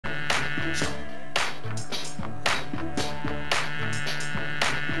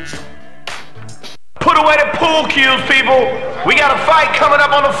Put away the pool cues, people. We got a fight coming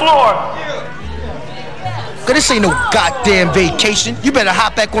up on the floor. Cause this ain't no goddamn vacation. You better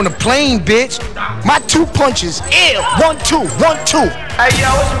hop back on the plane, bitch. My 2 punches, ill. 1, 2, 1, 2. Hey,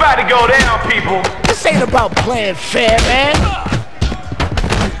 yo, it's about to go down, people. This ain't about playing fair, man.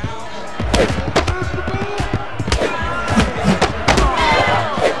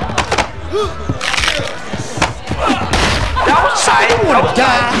 That was tight. You wanna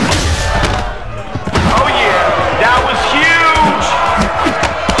die? Oh yeah, that was huge.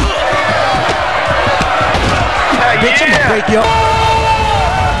 Bitch, I'ma break your...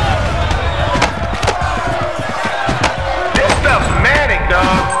 This stuff's manic,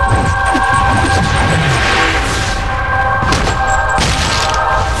 dog.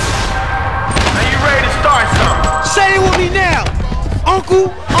 Are you ready to start something? Say it with me now. Uncle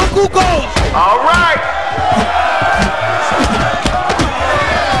goes. All right.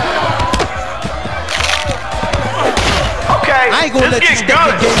 Okay, I ain't gonna let you step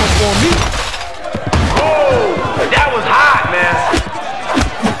your game up on me. Oh, that was hot, man.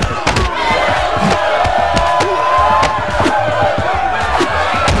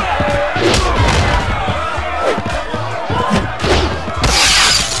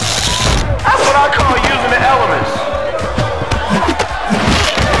 That's what I call using the elements.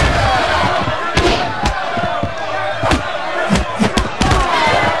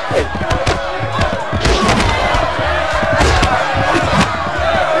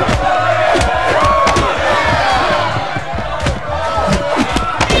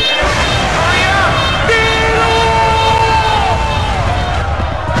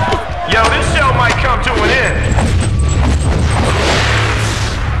 Yo, this show might come to an end.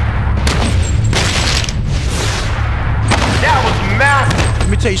 That was massive. Let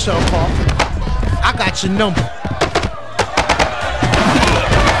me tell you something, Paul. I got your number.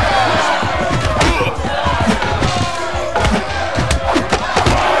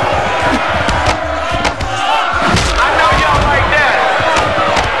 I know y'all like that.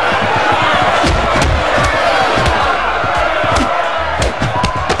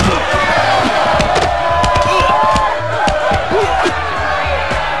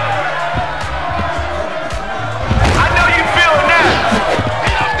 I know you feeling that.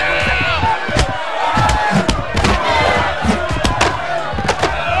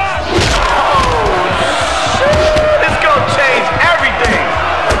 This gonna change everything.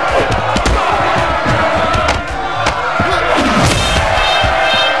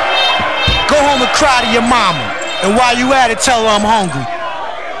 Go home and cry to your mama. And while you at it, tell her I'm hungry.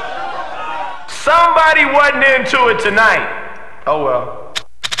 Somebody wasn't into it tonight. Oh well.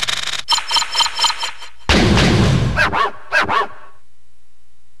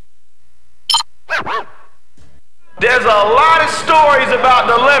 There's a lot of stories about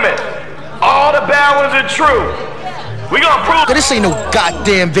the limit. All the bad ones are true. We gonna prove. Cause this ain't no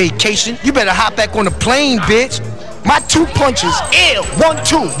goddamn vacation. You better hop back on the plane, bitch. My 2 punches, ill. 1,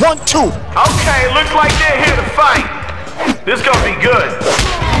 2, 1, 2. Okay, looks like they're here to fight. This gonna be good.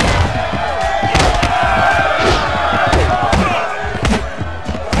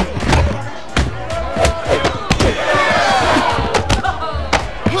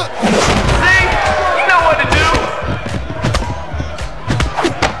 See? You know what to do.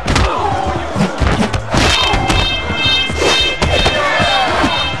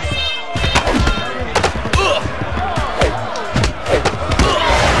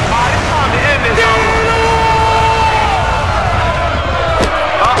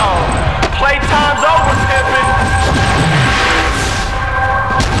 Playtime's over, Pippin.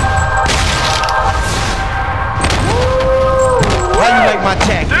 How you like my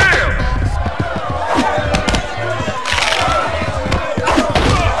tactics? Damn.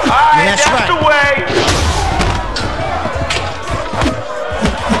 Alright, that's that's right. the way.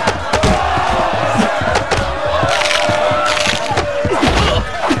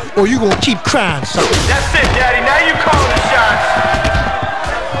 Or you gonna keep crying, son. That's it, Daddy. Now you call the shots.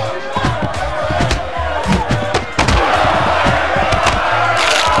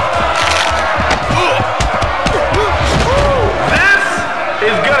 This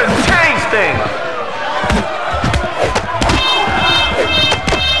is gonna change things.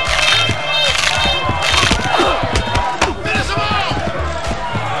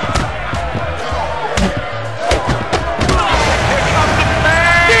 Here comes the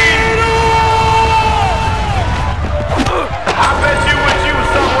pain. I bet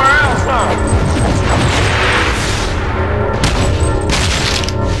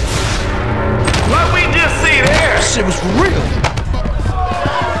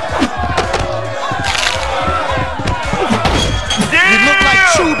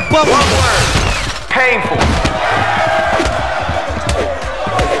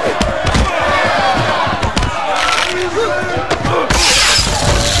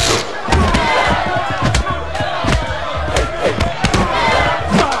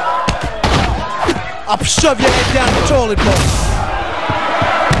shove your head down the toilet bowl.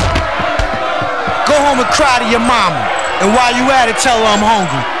 Go home and cry to your mama. And while you at it, tell her I'm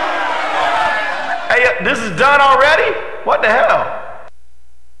hungry. Hey, this is done already? What the hell?